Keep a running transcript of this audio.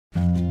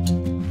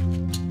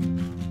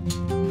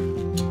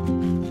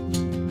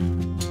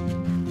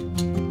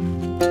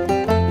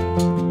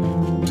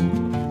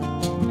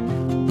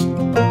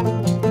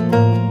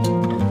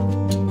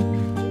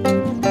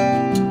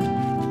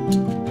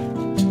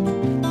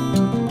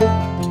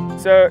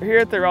So here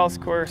at the Rawls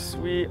course,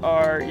 we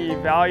are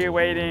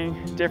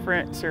evaluating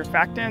different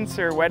surfactants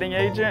or wetting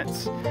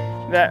agents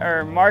that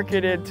are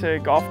marketed to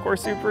golf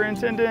course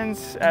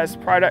superintendents as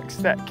products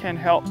that can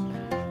help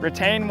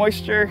retain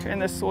moisture in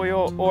the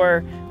soil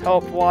or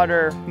help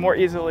water more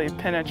easily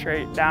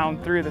penetrate down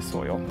through the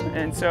soil.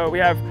 And so we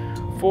have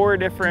 4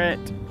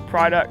 different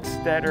products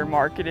that are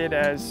marketed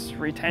as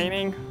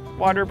retaining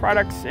water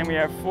products, and we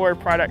have 4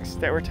 products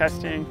that we're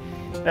testing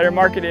that are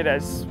marketed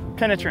as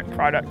penetrant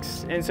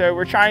products. And so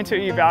we're trying to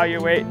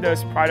evaluate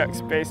those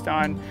products based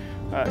on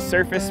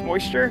surface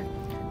moisture.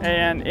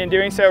 And in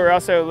doing so, we're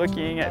also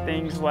looking at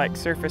things like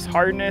surface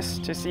hardness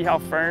to see how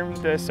firm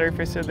the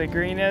surface of the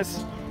green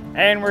is.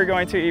 And we're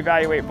going to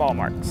evaluate ball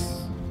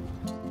marks.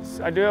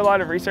 I do a lot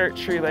of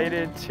research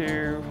related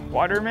to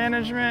water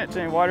management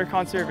and water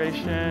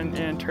conservation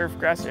in turf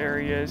grass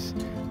areas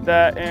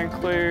that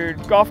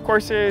include golf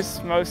courses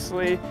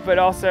mostly, but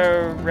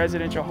also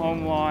residential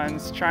home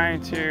lawns,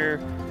 trying to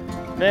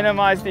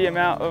minimize the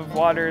amount of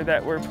water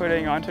that we're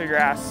putting onto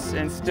grass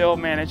and still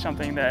manage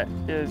something that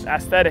is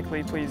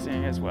aesthetically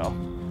pleasing as well.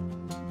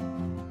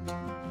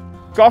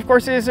 Golf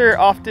courses are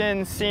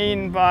often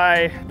seen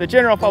by the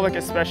general public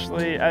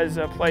especially as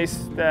a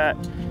place that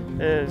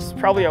is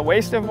probably a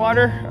waste of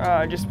water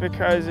just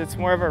because it's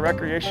more of a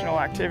recreational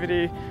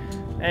activity,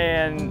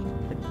 and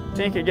I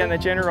think again the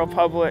general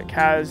public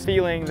has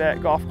feeling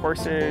that golf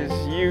courses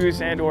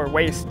use and or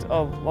waste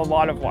a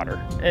lot of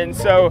water. And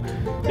so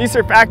these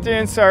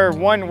surfactants are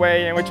one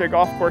way in which a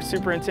golf course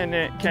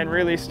superintendent can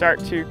really start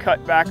to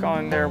cut back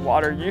on their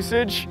water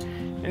usage.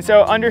 And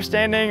so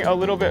understanding a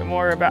little bit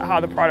more about how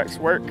the products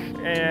work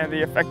and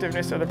the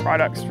effectiveness of the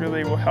products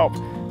really will help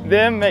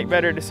them make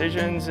better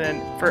decisions,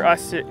 and for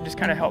us it just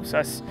kind of helps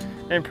us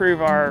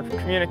improve our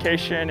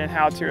communication and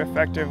how to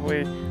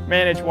effectively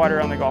manage water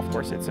on the golf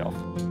course itself.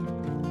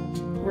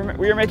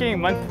 We are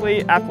making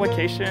monthly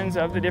applications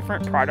of the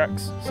different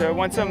products. So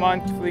once a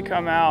month we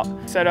come out,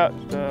 set up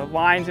the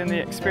lines in the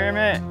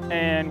experiment,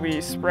 and we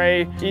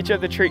spray each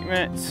of the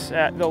treatments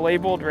at the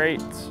labeled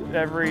rates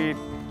every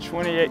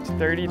 28 to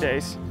 30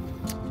 days.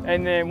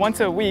 And then once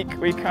a week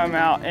we come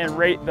out and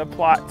rate the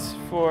plots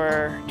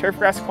for turf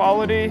grass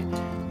quality,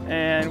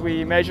 and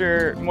we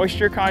measure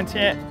moisture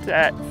content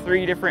at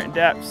 3 different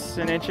depths: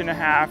 1.5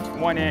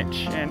 inches, 1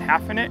 inch, and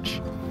 1/2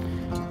 inch.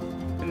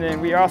 And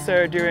then we are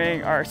also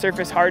doing our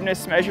surface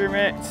hardness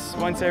measurements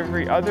once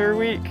every other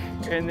week.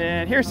 And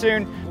then here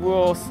soon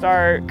we'll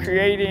start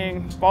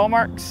creating ball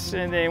marks,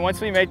 and then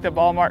once we make the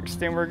ball marks,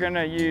 then we're going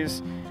to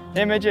use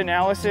image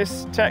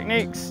analysis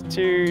techniques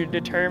to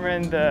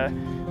determine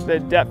the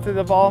depth of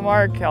the ball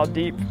mark, how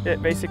deep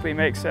it basically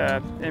makes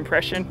an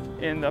impression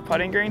in the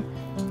putting green.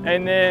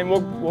 And then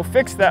we'll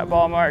fix that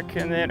ball mark,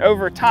 and then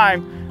over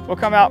time we'll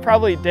come out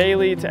probably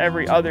daily to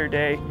every other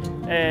day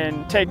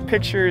and take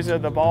pictures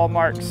of the ball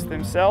marks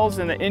themselves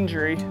and the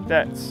injury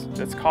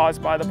that's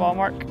caused by the ball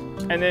mark.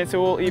 And then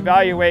so we'll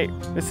evaluate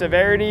the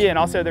severity and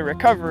also the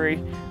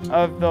recovery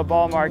of the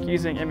ball mark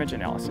using image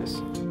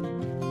analysis.